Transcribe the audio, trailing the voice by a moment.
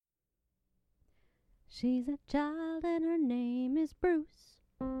She's a child and her name is Bruce.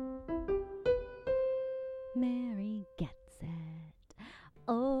 Mary gets it.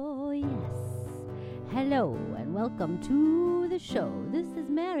 Oh, yes. Hello and welcome to the show. This is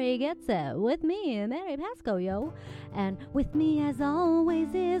Mary Gets It with me, Mary Pasco, yo. And with me, as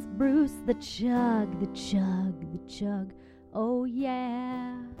always, is Bruce, the chug, the chug, the chug. Oh,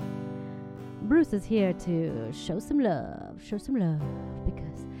 yeah. Bruce is here to show some love,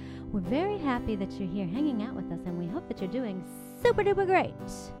 because we're very happy that you're here hanging out with us, and we hope that you're doing super duper great.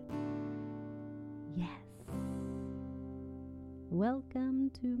 Yes.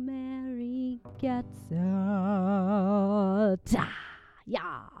 Welcome to Mary Gets It.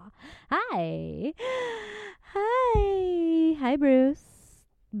 Yeah. Hi. Hi. Hi, Bruce.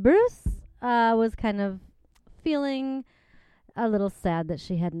 Bruce was kind of feeling a little sad that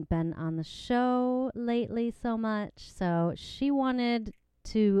she hadn't been on the show lately so much, so she wanted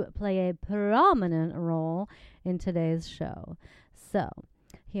to play a prominent role in today's show. So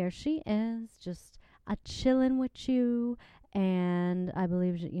here she is, just a chillin' with you, and I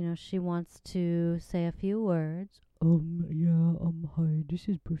believe she wants to say a few words. Hi, this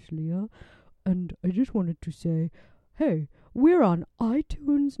is Bruce Leah, and I just wanted to say, hey, we're on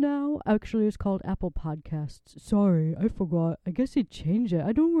iTunes now. Actually, it's called Apple Podcasts. Sorry, I forgot. I guess they changed it.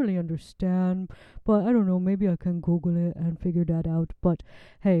 I don't really understand, but I don't know. Maybe I can Google it and figure that out. But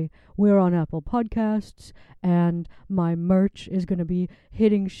hey, we're on Apple Podcasts, and my merch is going to be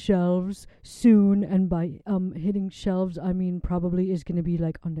hitting shelves soon. And by hitting shelves, I mean probably is going to be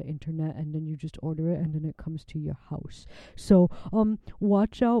like on the internet, and then you just order it, and then it comes to your house. So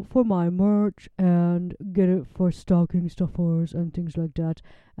watch out for my merch and get it for stocking stuffers and things like that.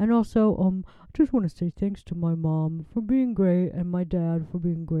 And also I just want to say thanks to my mom for being great and my dad for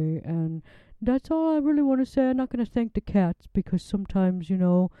being great, and that's all I really want to say. I'm not going to thank the cats because sometimes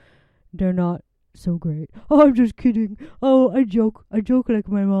they're not so great. Oh, I'm just kidding. Oh, I joke like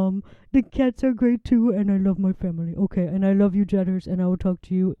my mom. The cats are great too, and I love my family. Okay, and I love you, Jetters, and I will talk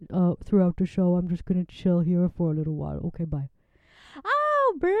to you throughout the show. I'm just going to chill here for a little while. Okay, bye.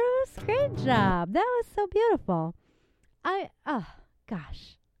 Oh, Bruce, great job. That was so beautiful.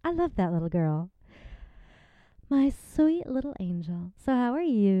 Gosh, I love that little girl. My sweet little angel. So how are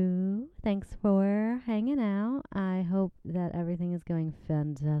you? Thanks for hanging out. I hope that everything is going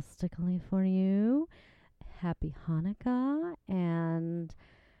fantastically for you. Happy Hanukkah and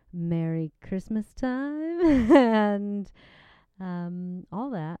Merry Christmas time and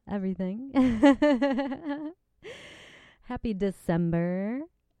all that, everything. Happy December.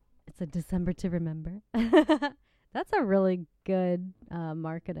 It's a December to remember. That's a really good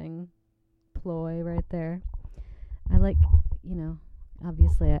marketing ploy right there. I like,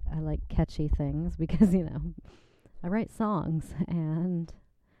 obviously I like catchy things because, I write songs and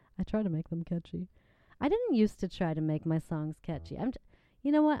I try to make them catchy. I didn't used to try to make my songs catchy.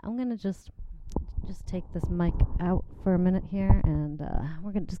 You know what? I'm going to just take this mic out for a minute here, and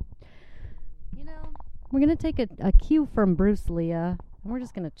we're going to just, we're going to take a cue from Bruce Leah, and we're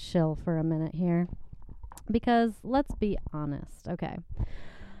just going to chill for a minute here. Because let's be honest, okay? I'm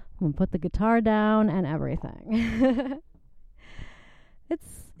gonna put the guitar down and everything.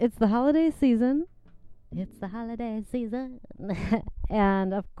 It's the holiday season. It's the holiday season.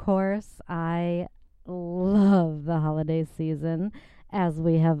 And of course, I love the holiday season, as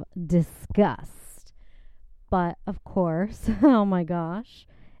we have discussed. But of course, oh my gosh,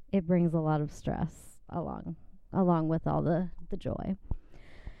 it brings a lot of stress along with all the joy.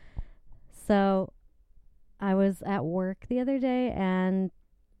 So I was at work the other day, and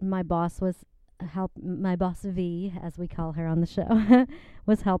my boss V, as we call her on the show,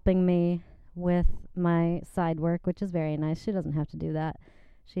 was helping me with my side work, which is very nice. She doesn't have to do that.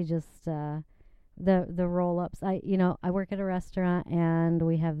 She just the roll-ups. I work at a restaurant, and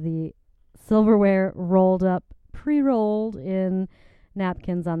we have the silverware rolled up, pre-rolled in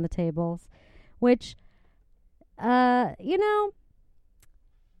napkins on the tables, which I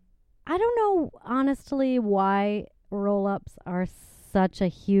don't know, honestly, why roll-ups are such a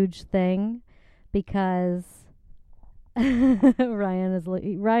huge thing, because Ryan is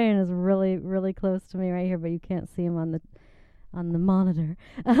really, really close to me right here, but you can't see him on the monitor.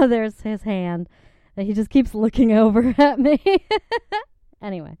 There's his hand. He just keeps looking over at me.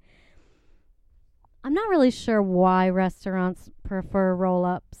 Anyway, I'm not really sure why restaurants prefer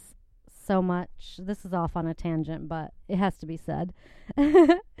roll-ups so much. This is off on a tangent, but it has to be said.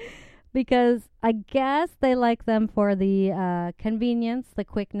 Because I guess they like them for the convenience, the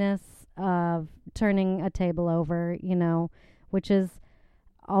quickness of turning a table over, which is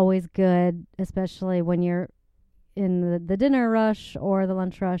always good, especially when you're in the dinner rush or the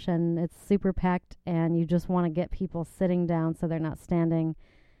lunch rush and it's super packed and you just want to get people sitting down so they're not standing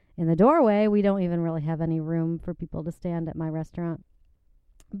in the doorway. We don't even really have any room for people to stand at my restaurant.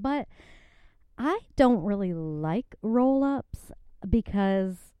 But I don't really like roll-ups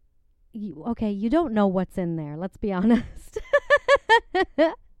because you don't know what's in there. Let's be honest.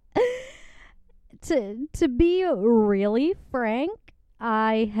 To be really frank,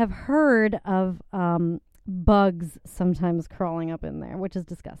 I have heard of bugs sometimes crawling up in there, which is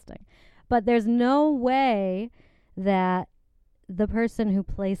disgusting. But there's no way that the person who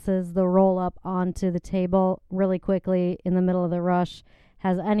places the roll-up onto the table really quickly in the middle of the rush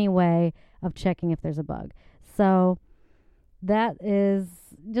has any way of checking if there's a bug. So that is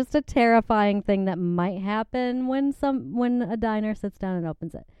just a terrifying thing that might happen when a diner sits down and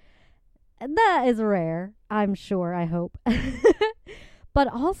opens it. That is rare, I'm sure, I hope. But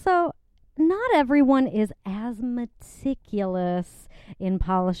also, not everyone is as meticulous in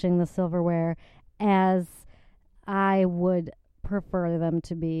polishing the silverware as I would prefer them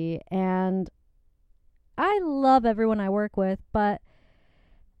to be. And I love everyone I work with, but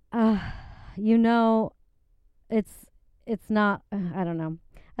it's not, I don't know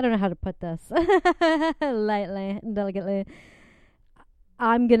how to put this lightly and delicately.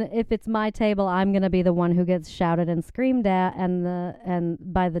 If it's my table, I'm gonna be the one who gets shouted and screamed at, and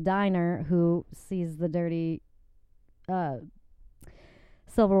by the diner who sees the dirty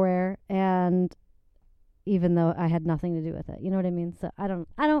silverware, and even though I had nothing to do with it, you know what I mean? So I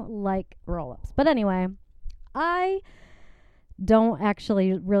don't like roll-ups. But anyway, I don't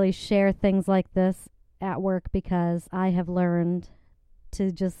actually really share things like this at work because I have learned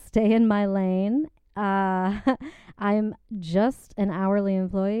to just stay in my lane. I'm just an hourly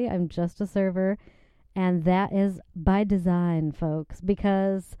employee. I'm just a server. And that is by design, folks,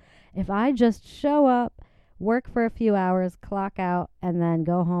 because if I just show up, work for a few hours, clock out, and then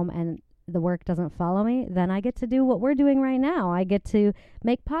go home and the work doesn't follow me, then I get to do what we're doing right now. I get to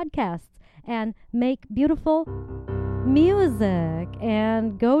make podcasts and make beautiful music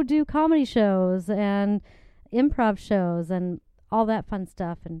and go do comedy shows and improv shows and all that fun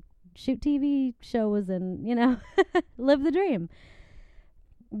stuff and shoot TV shows and, live the dream.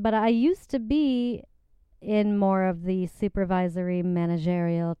 But I used to be in more of the supervisory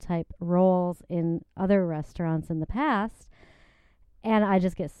managerial type roles in other restaurants in the past. And I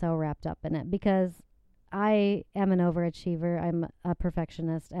just get so wrapped up in it because I am an overachiever. I'm a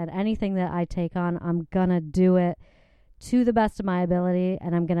perfectionist, and anything that I take on, I'm gonna do it to the best of my ability,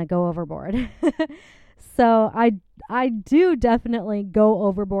 and I'm gonna go overboard. So I do definitely go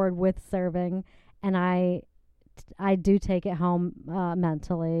overboard with serving, and I do take it home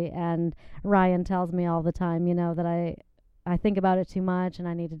mentally. And Ryan tells me all the time, that I think about it too much and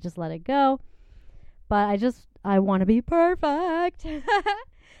I need to just let it go. But I want to be perfect.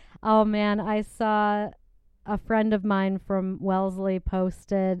 Oh man, I saw a friend of mine from Wellesley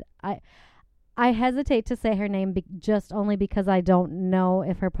posted. I hesitate to say her name just only because I don't know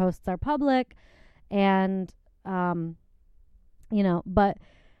if her posts are public, and but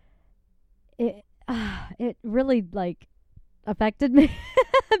it really affected me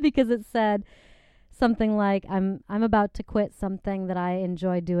because it said something like I'm about to quit something that I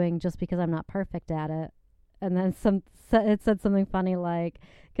enjoy doing just because I'm not perfect at it. And then it said something funny like,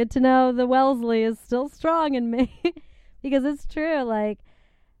 good to know the Wellesley is still strong in me. Because it's true.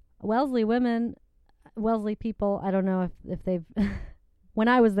 Wellesley people, I don't know if they've when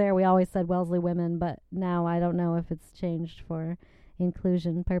I was there we always said Wellesley women, but now I don't know if it's changed for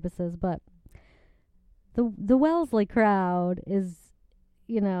inclusion purposes. But the Wellesley crowd is,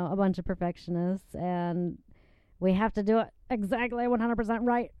 a bunch of perfectionists, and we have to do it exactly 100%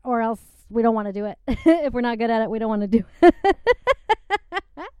 right, or else we don't want to do it. If we're not good at it, we don't want to do it.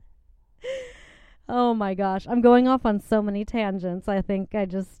 Oh my gosh. I'm going off on so many tangents. I think I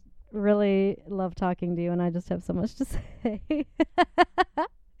just really love talking to you, and I just have so much to say.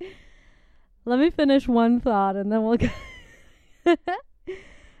 Let me finish one thought, and then we'll go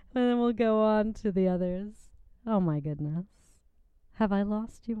go on to the others. Oh my goodness. Have I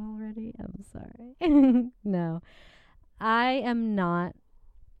lost you already? I'm sorry. No. I am not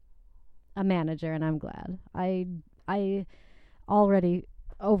a manager, and I'm glad. I already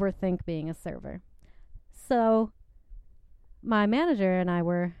overthink being a server. So my manager and I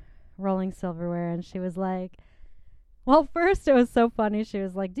were rolling silverware, and she was like, well, first it was so funny. She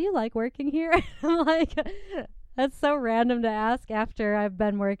was like, do you like working here? I'm like, that's so random to ask after I've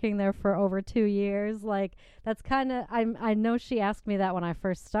been working there for over 2 years. That's kind of, I know she asked me that when I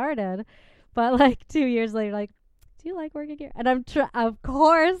first started, but 2 years later, do you like working here? And of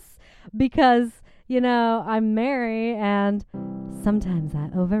course, because, I'm Mary, and sometimes I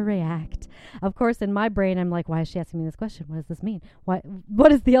overreact. Of course, in my brain, I'm like, why is she asking me this question? What does this mean?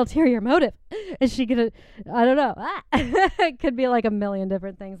 What is the ulterior motive? Is she gonna, I don't know. It could be like a million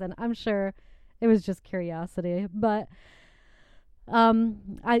different things, and I'm sure it was just curiosity. But,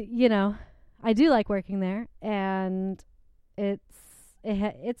 I do like working there, and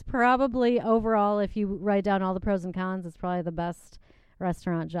it's probably overall, if you write down all the pros and cons, it's probably the best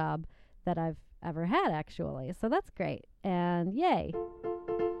restaurant job that I've ever had, actually. So that's great. And yay.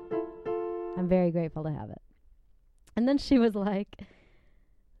 I'm very grateful to have it. And then she was like,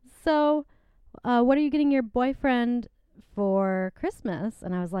 so, what are you getting your boyfriend for Christmas?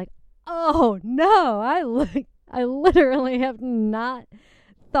 And I was like, oh, no, I literally have not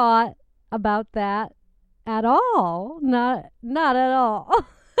thought about that at all. Not at all.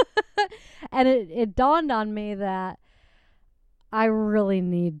 And it dawned on me that I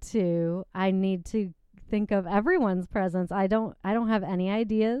need to think of everyone's presents. I don't have any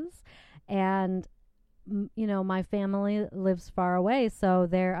ideas, and my family lives far away, so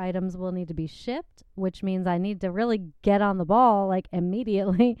their items will need to be shipped, which means I need to really get on the ball like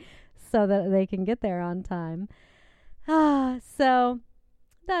immediately so that they can get there on time. So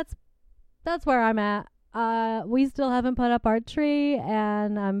that's where I'm at. We still haven't put up our tree,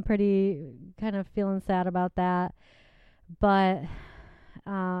 and I'm pretty kind of feeling sad about that. But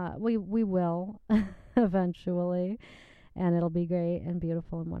we will eventually, and it'll be great and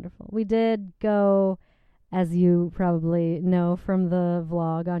beautiful and wonderful. We did go, as you probably know from the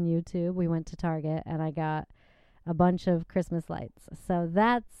vlog on YouTube, we went to Target, and I got a bunch of Christmas lights. So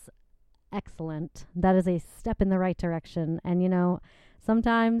that's excellent. That is a step in the right direction. And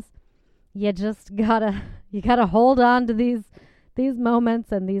sometimes you just gotta hold on to these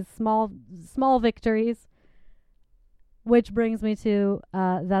moments and these small victories. Which brings me to,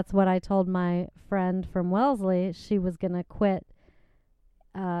 that's what I told my friend from Wellesley. She was going to quit.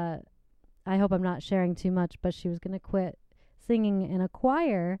 I hope I'm not sharing too much, but she was going to quit singing in a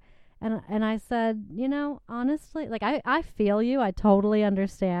choir. And I said, honestly, like, I feel you. I totally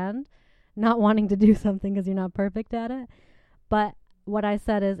understand not wanting to do something because you're not perfect at it. But what I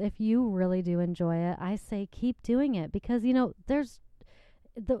said is, if you really do enjoy it, I say keep doing it, because, there's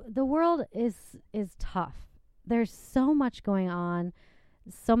the world is tough. There's so much going on,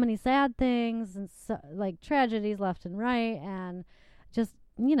 so many sad things, and like tragedies left and right, and just,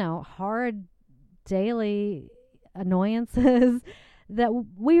 hard daily annoyances that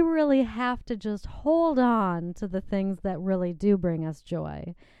we really have to just hold on to the things that really do bring us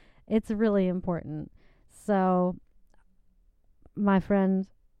joy. It's really important. So, my friend,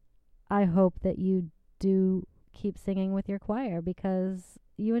 I hope that you do keep singing with your choir because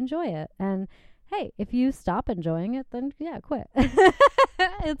you enjoy it. And hey, if you stop enjoying it, then yeah, quit.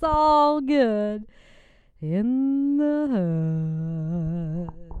 It's all good in the hood.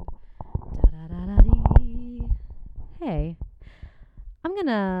 Da-da-da-da-dee. Hey,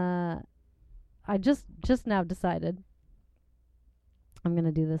 I just now decided I'm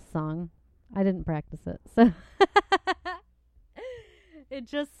gonna do this song. I didn't practice it, so it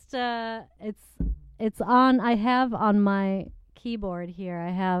just it's on. I have on my keyboard here, I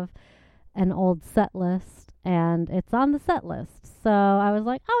have an old set list, and it's on the set list. So I was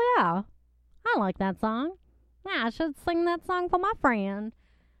like, oh yeah, I like that song. Yeah, I should sing that song for my friend,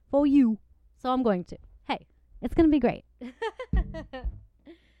 for you. So I'm going to. Hey, it's going to be great.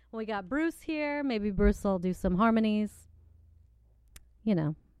 We got Bruce here. Maybe Bruce will do some harmonies.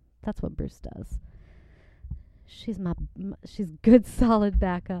 That's what Bruce does. She's good, solid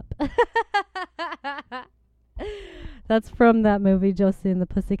backup. That's from that movie, Josie and the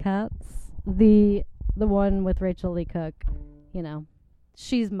Pussycats. The one with Rachel Lee Cook.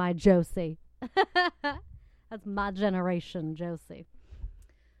 She's my Josie. That's my generation, Josie.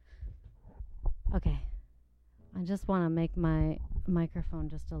 Okay. I just want to make my microphone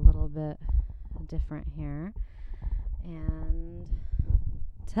just a little bit different here. And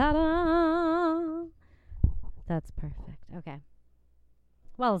ta-da! That's perfect. Okay.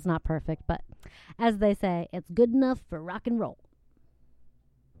 Well, it's not perfect, but as they say, it's good enough for rock and roll.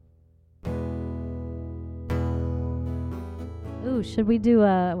 Ooh, should we do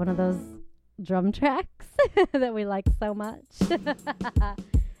one of those drum tracks that we like so much?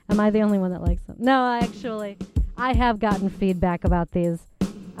 Am I the only one that likes them? No, I have gotten feedback about these.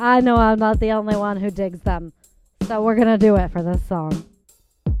 I know I'm not the only one who digs them. So we're going to do it for this song.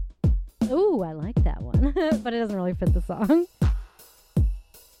 Ooh, I like that one. But it doesn't really fit the song.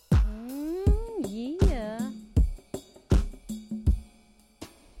 Yeah.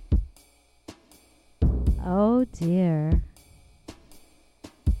 Oh, dear.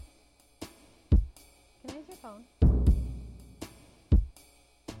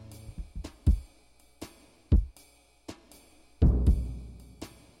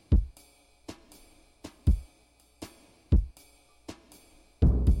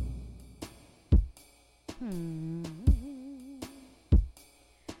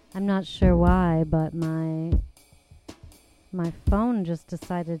 I'm not sure why, but my phone just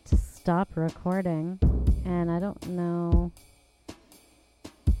decided to stop recording, and I don't know.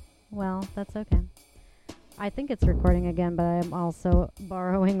 Well, that's okay. I think it's recording again, but I'm also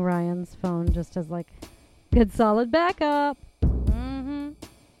borrowing Ryan's phone just as like good solid backup.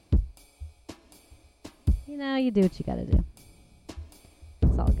 You know, you do what you gotta do.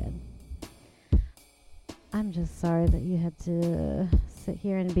 It's all good. I'm just sorry that you had to sit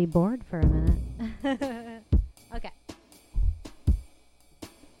here and be bored for a minute. Okay.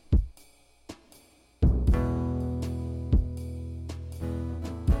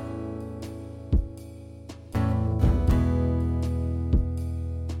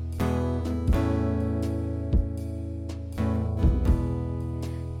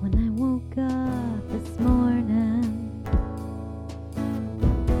 When I woke up this morning,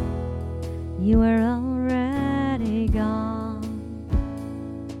 you were already gone.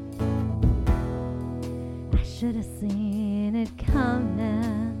 I should have seen it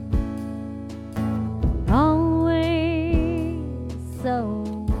coming. Always so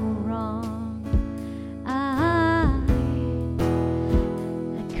wrong. I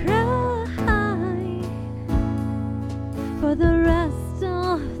cried for the rest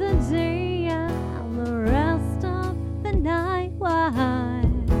of the day and the rest of the night.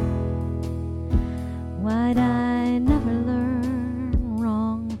 Why'd I never learn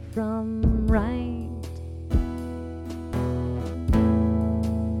wrong from right?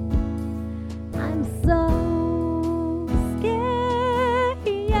 I'm so scared.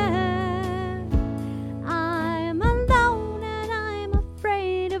 I'm alone and I'm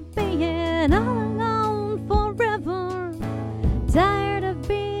afraid of being all alone forever. Tired of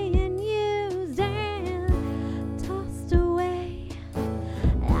being used and tossed away.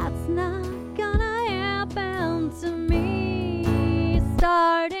 That's not gonna happen to me.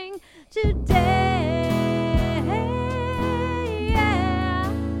 Starting today.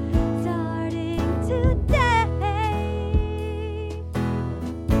 Starting today.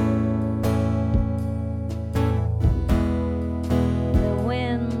 The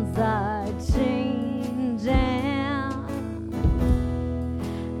winds are changing.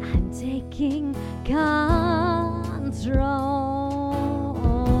 I'm taking control.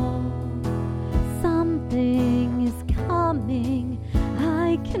 Something is coming.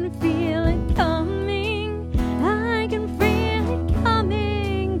 I can feel it coming. I can feel it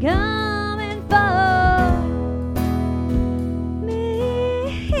coming, coming for me.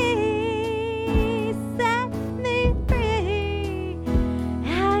 Set me free.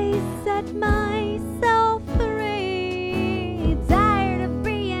 I set myself free. Tired of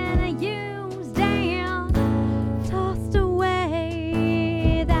being used and tossed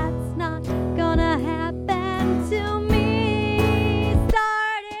away. That's not gonna happen to me.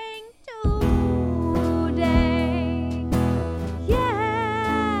 Starting today.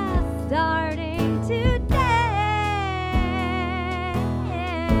 Yeah, starting today.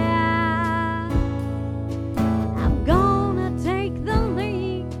 I'm gonna take the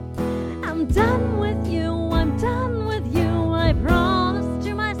lead. I'm done with you. I'm done with you. I promise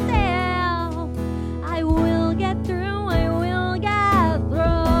to myself I will get through. I will get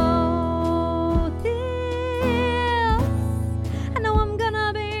through this. I know I'm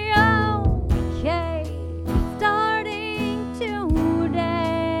gonna be okay. Starting today.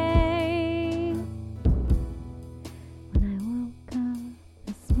 When I woke up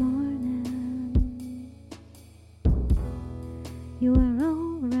this morning, you were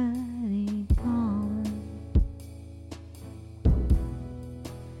already gone.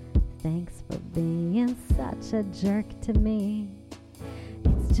 Thanks for being such a jerk to me.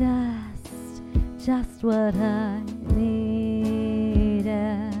 It's just what I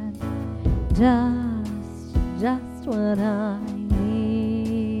needed. Just what I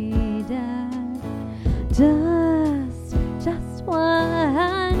needed. Just what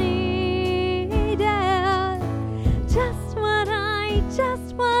I needed.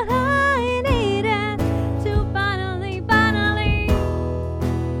 Just what I needed to finally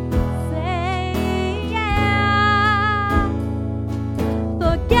say yeah.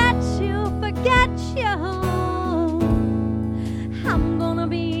 Forget you. I'm gonna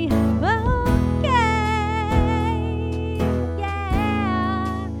be okay.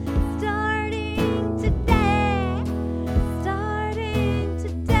 Yeah. Starting today.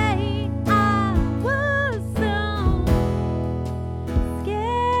 I was so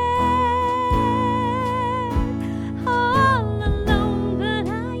scared.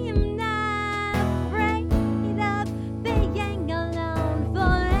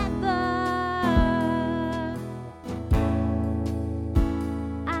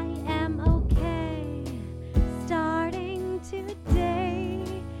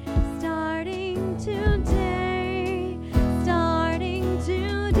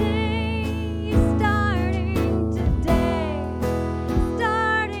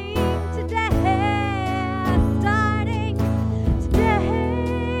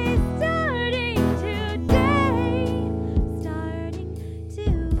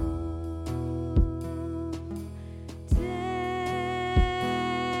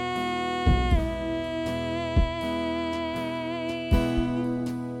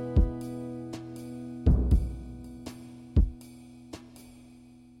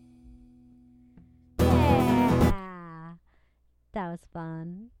 That was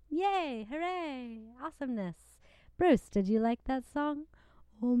fun. Yay! Hooray! Awesomeness. Bruce, did you like that song?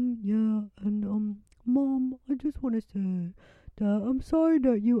 Yeah, and Mom, I just want to say that I'm sorry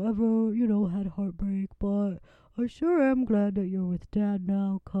that you ever, had heartbreak, but I sure am glad that you're with Dad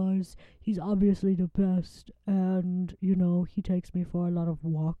now, 'cause he's obviously the best, and, he takes me for a lot of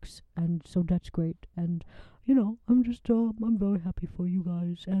walks, and so that's great, and, I'm very happy for you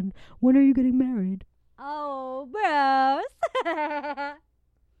guys, and when are you getting married? Oh, Bruce!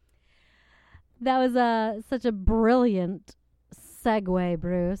 That was such a brilliant segue,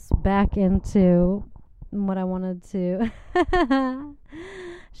 Bruce, back into what I wanted to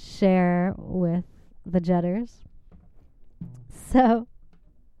share with the Jetters. So,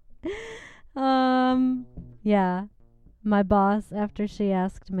 yeah, my boss, after she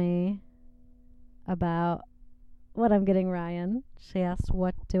asked me about what I'm getting Ryan, she asked,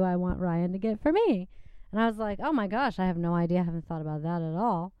 what do I want Ryan to get for me? And I was like, oh my gosh, I have no idea. I haven't thought about that at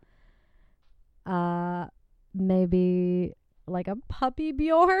all. Maybe like a puppy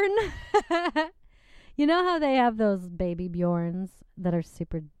Bjorn. You know how they have those baby Bjorns that are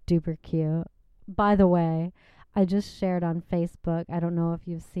super duper cute? By the way, I just shared on Facebook, I don't know if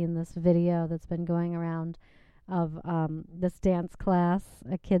you've seen this video that's been going around of this dance class,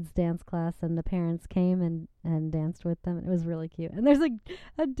 a kid's dance class, and the parents came and danced with them. It was really cute. And there's like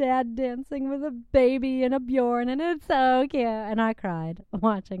a dad dancing with a baby and a Bjorn, and it's so cute. And I cried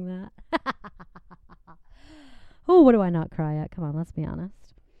watching that. Oh, what do I not cry at? Come on, let's be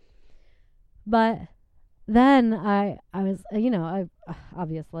honest. But then I was, I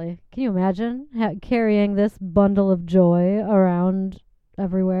obviously, can you imagine carrying this bundle of joy around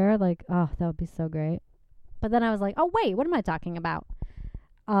everywhere? Like, oh, that would be so great. But then I was like, oh, wait, what am I talking about?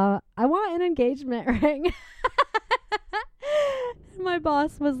 I want an engagement ring. My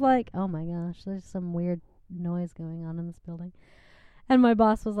boss was like, oh my gosh, there's some weird noise going on in this building. And my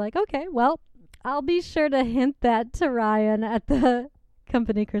boss was like, okay, well, I'll be sure to hint that to Ryan at the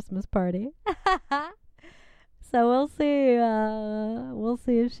company Christmas party. So we'll see. We'll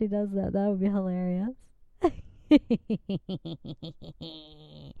see if she does that. That would be hilarious.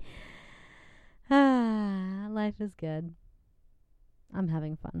 Life is good. I'm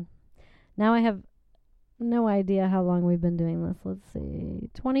having fun. Now I have no idea how long we've been doing this. Let's see.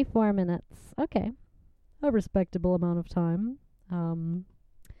 24 minutes. Okay. A respectable amount of time.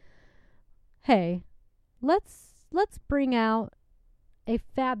 Hey, let's bring out a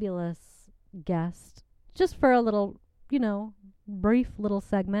fabulous guest just for a little, brief little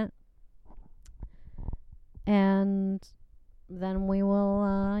segment. And then we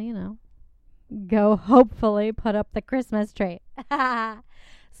will, go hopefully put up the Christmas tree.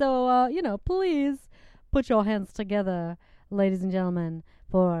 So, please put your hands together, ladies and gentlemen,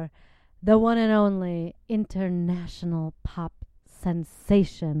 for the one and only international pop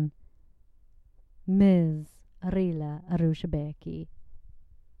sensation, Ms. Rila Rushabeki.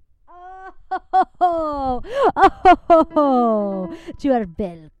 Oh, you are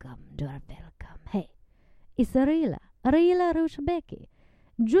welcome. You are welcome. Hey, it's Rila Rushabeki.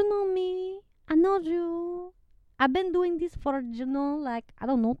 Do you know me? I know you. I've been doing this for,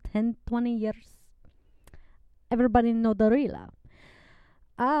 10, 20 years. Everybody know the Rila.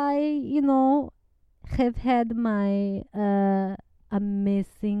 I, have had my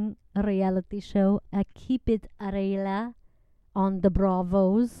amazing reality show, Keep It Rila, on the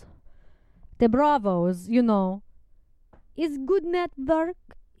Bravos. The Bravos, is good network,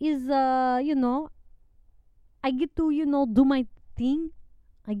 is, I get to, do my thing.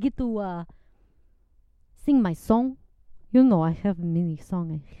 I get to sing my song. I have many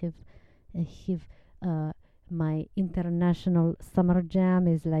songs. I have my international summer jam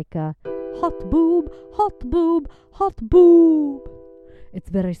is like a hot boob, hot boob, hot boob. It's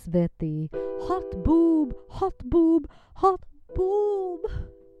very sweaty. Hot boob, hot boob, hot boob.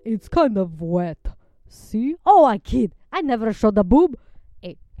 It's kind of wet. See? Oh, I kid. I never show the boob.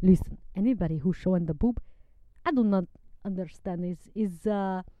 Hey, listen. Anybody who's showing the boob, I do not understand. Is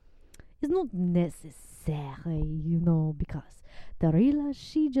not necessary, because the Rila,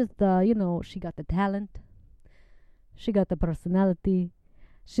 she just, she got the talent. She got the personality.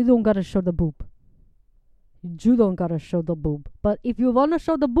 She don't gotta show the boob. You don't gotta show the boob. But if you wanna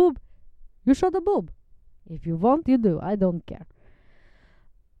show the boob, you show the boob. If you want, you do. I don't care.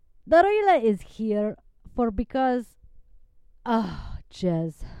 The Rila is here because,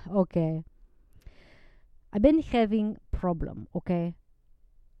 Jez, okay. I've been having problem, okay?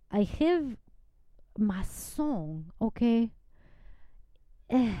 I have my song, okay?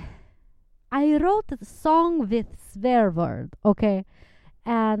 I wrote a song with swear word, okay?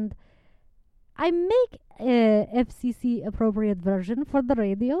 And I make a FCC appropriate version for the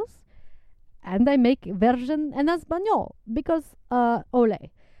radios, and I make version in Espanol because ole.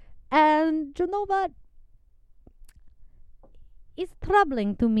 And you know what? It's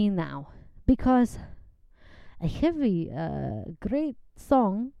troubling to me now because I have a great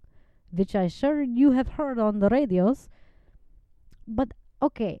song which I sure you have heard on the radios, but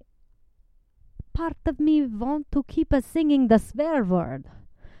okay, part of me want to keep singing the swear word.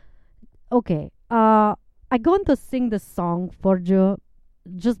 Okay, I'm going to sing the song for you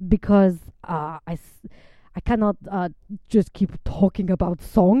just because I cannot just keep talking about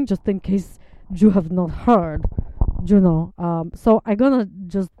song just in case you have not heard, you know. So I'm gonna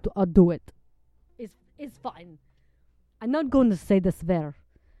just do it. It's fine. I'm not going to say the swear.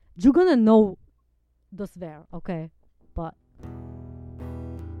 You're gonna know the swear, okay? But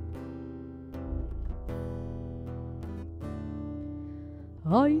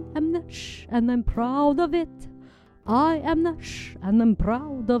I am Nash and I'm proud of it. I am Nash and I'm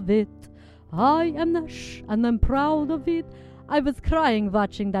proud of it. I am Nash and I'm proud of it. I was crying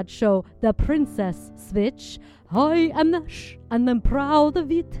watching that show, The Princess Switch. I am Nash and I'm proud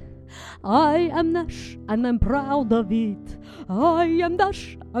of it. I am Nash and I'm proud of it. I am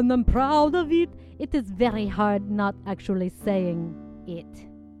Nash and I'm proud of it. It is very hard not actually saying it,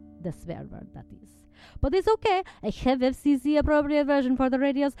 the swear word that is. But it's okay. I have FCC appropriate version for the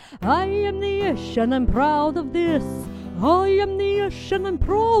radios. I am the ish and I'm proud of this. I am the ish and I'm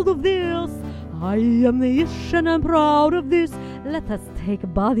proud of this. I am the ish and I'm proud of this. Let us take a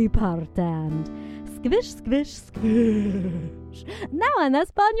body part and squish, squish, squish. Now en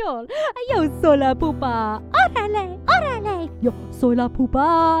español. Yo soy la pupa. Órale, órale. Yo soy la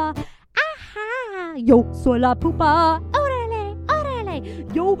pupa. Ajá. Yo soy la pupa. Órale, órale.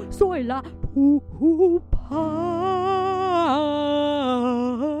 Yo soy la pupa.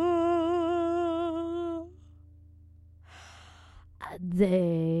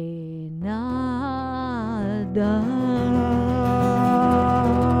 De nada.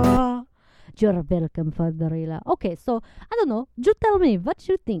 You're welcome, Fadarila. Okay, so I don't know. You tell me what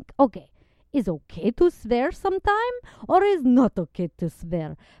you think. Okay, is okay to swear sometime or is not okay to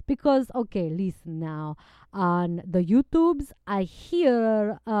swear? Because okay, listen now. On the YouTubes, I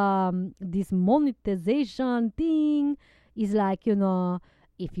hear this monetization thing is like, you know,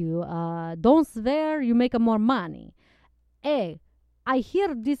 if you don't swear, you make more money. Hey, I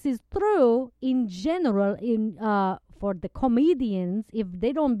hear this is true in general in for the comedians. If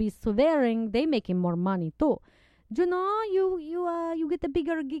they don't be swearing, they making more money too. You know, you get the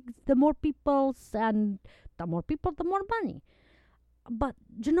bigger gigs, the more people, and the more people, the more money. But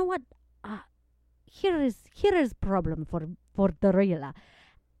you know what? Here is problem for the real.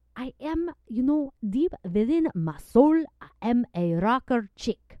 I am, you know, deep within my soul, I am a rocker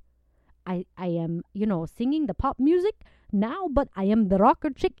chick. I am, you know, singing the pop music now, but I am the rocker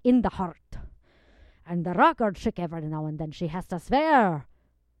chick in the heart. And the rocker chick every now and then she has to swear.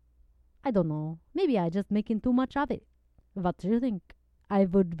 I don't know. Maybe I just making too much of it. What do you think? I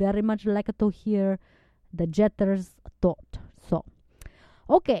would very much like to hear the Jetter's thought. So,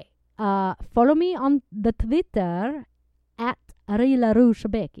 okay. Follow me on the Twitter at Rila Rouge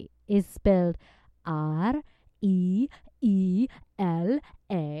Becky. Is spelled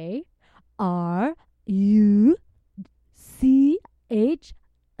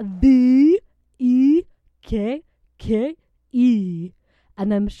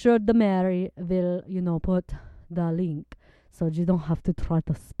And I'm sure the Mary will, you know, put the link. So you don't have to try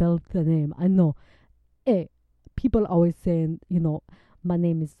to spell the name. I know. People always saying, you know, my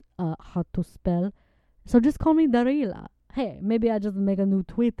name is hard to spell. So just call me Darila. Hey, maybe I just make a new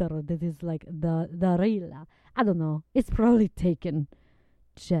Twitter that is like the Darila. I don't know. It's probably taken.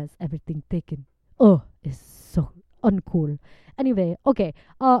 Just everything taken. Oh, it's so uncool. Anyway, okay.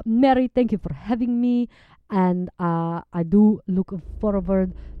 Mary, thank you for having me. And I do look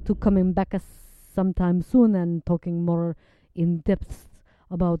forward to coming back sometime soon and talking more in depth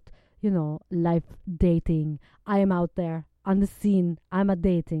about, you know, life dating. I am out there on the scene. I'm a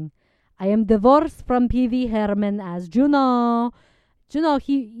dating. I am divorced from P.V. Herman as Juno. Juno,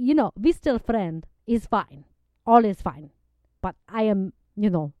 we still friend. Is fine. All is fine. But I am, you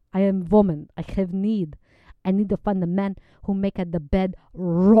know, I am woman. I have need. I need to find a man who make the bed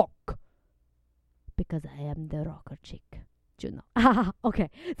rock. Because I am the rocker chick. Juno. Okay.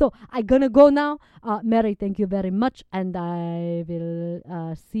 So I'm gonna go now. Mary, thank you very much. And I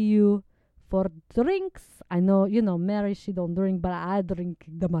will see you for drinks. I know, you know, Mary, she don't drink, but I drink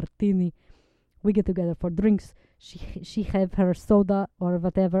the martini. We get together for drinks. She have her soda or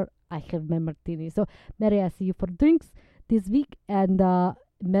whatever. I have my martini. So, Mary, I see you for drinks this week. And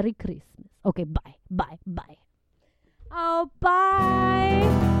Merry Christmas. Okay, bye. Bye. Bye. Oh, bye.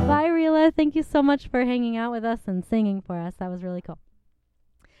 Bye, Rila. Thank you so much for hanging out with us and singing for us. That was really cool.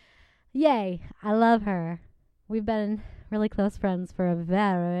 Yay. I love her. We've been really close friends for a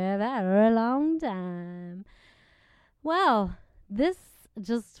very, very long time. Well, this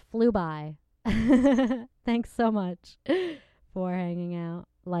just flew by. Thanks so much for hanging out,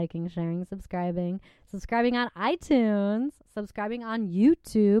 liking, sharing, subscribing on iTunes, subscribing on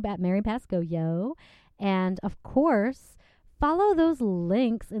YouTube at Mary Pasco Yo, and of course, follow those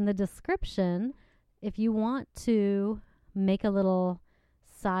links in the description if you want to make a little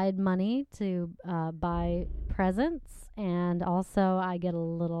side money to buy presents, and also I get a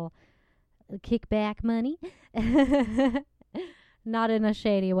little kickback money. Not in a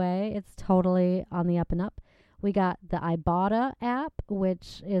shady way. It's totally on the up and up. We got the Ibotta app,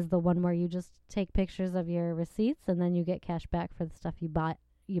 which is the one where you just take pictures of your receipts and then you get cash back for the stuff you buy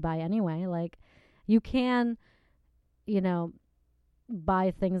anyway. Like, you can, buy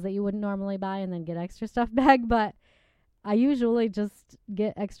things that you wouldn't normally buy and then get extra stuff back, but I usually just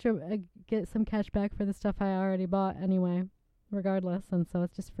get some cash back for the stuff I already bought anyway, regardless, and so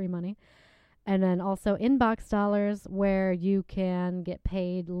it's just free money. And then also Inbox Dollars, where you can get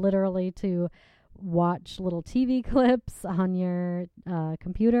paid literally to watch little TV clips on your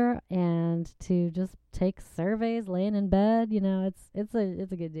computer and to just take surveys laying in bed. It's a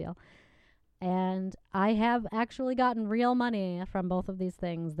good deal. And I have actually gotten real money from both of these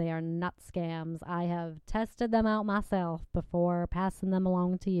things. They are not scams. I have tested them out myself before passing them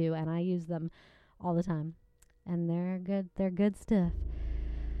along to you, and I use them all the time. And they're good. They're good stuff.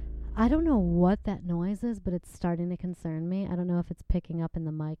 I don't know what that noise is, but it's starting to concern me. I don't know if it's picking up in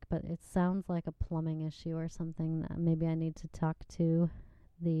the mic, but it sounds like a plumbing issue or something that maybe I need to talk to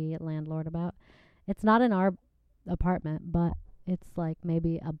the landlord about. It's not in our apartment, but it's like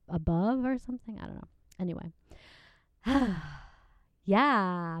maybe above or something. I don't know. Anyway.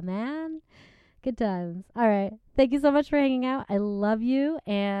 Yeah, man. Good times. All right. Thank you so much for hanging out. I love you.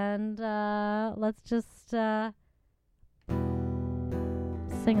 And let's just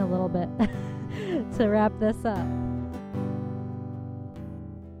sing a little bit to wrap this up.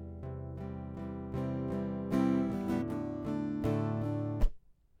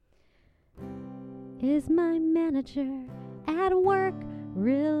 Is my manager at work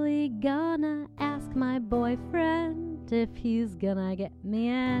really gonna ask my boyfriend if he's gonna get me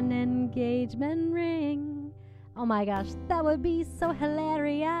an engagement ring? Oh my gosh, that would be so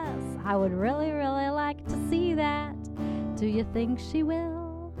hilarious. I would really, really like to see that. Do you think she will?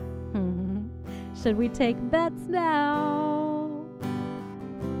 Should we take bets now?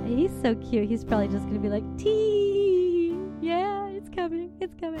 He's so cute. He's probably just gonna be like, T. Yeah, it's coming.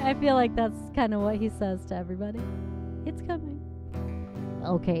 It's coming. I feel like that's kind of what he says to everybody. It's coming.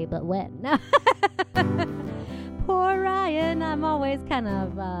 Okay, but when? Poor Ryan. I'm always kind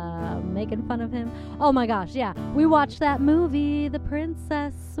of making fun of him. Oh my gosh, yeah. We watched that movie, The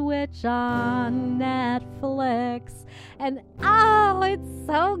Princess Switch, on Netflix. And oh, it's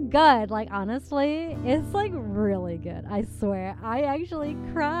so good. Like, honestly, it's like really good. I swear. I actually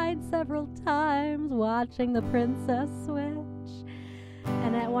cried several times watching The Princess Switch.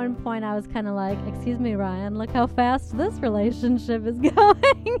 And at one point I was kind of like, excuse me, Ryan, look how fast this relationship is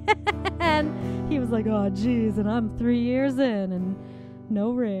going. And he was like, oh, geez, and I'm 3 years in and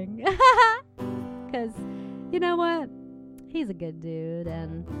no ring. Because, you know what? He's a good dude,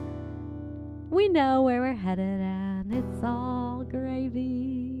 and we know where we're headed, and it's all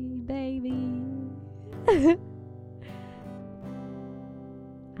gravy, baby.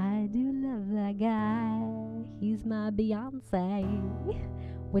 I do love that guy. He's my Beyonce,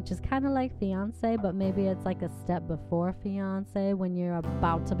 which is kind of like fiance, but maybe it's like a step before fiance. When you're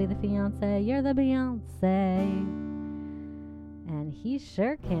about to be the fiance, you're the Beyonce. And he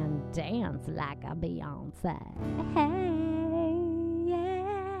sure can dance like a Beyonce. Hey,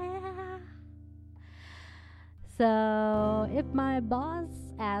 yeah. So if my boss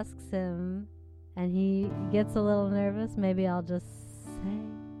asks him and he gets a little nervous, maybe I'll just say,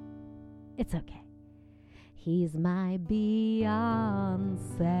 it's okay. He's my Beyonce.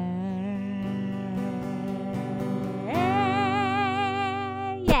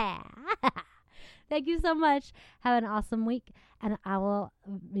 Yeah. Thank you so much. Have an awesome week, and I'll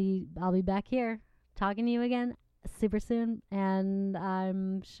be back here talking to you again super soon, and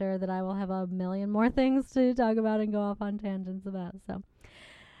I'm sure that I will have a million more things to talk about and go off on tangents about. So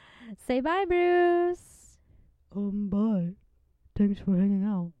say bye, Bruce. Bye. Thanks for hanging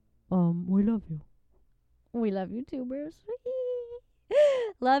out. We love you. We love you too, Bruce.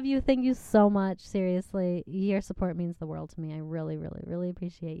 Love you. Thank you so much. Seriously, your support means the world to me. I really, really, really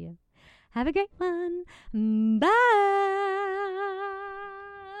appreciate you. Have a great one. Bye.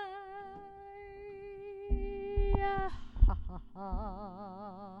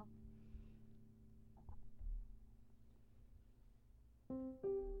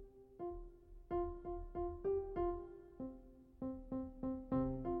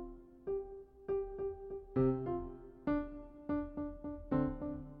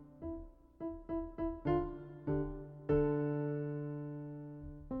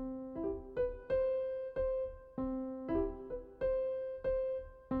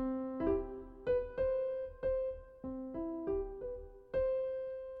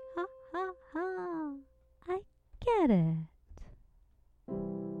 Ha ha ha. I get it.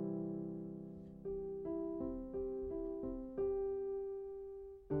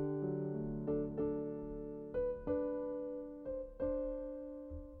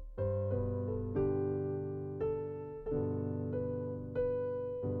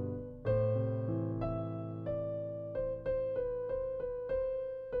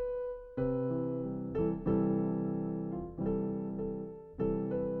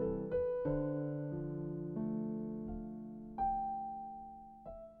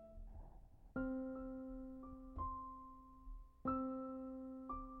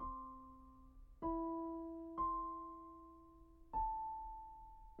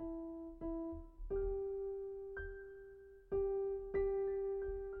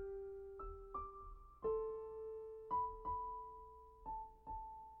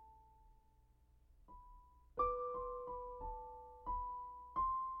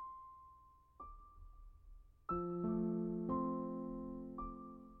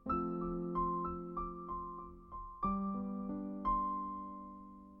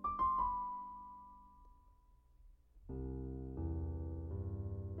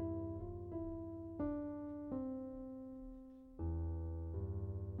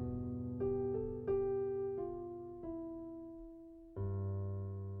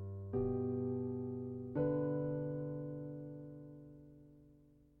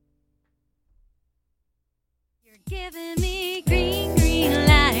 You're giving me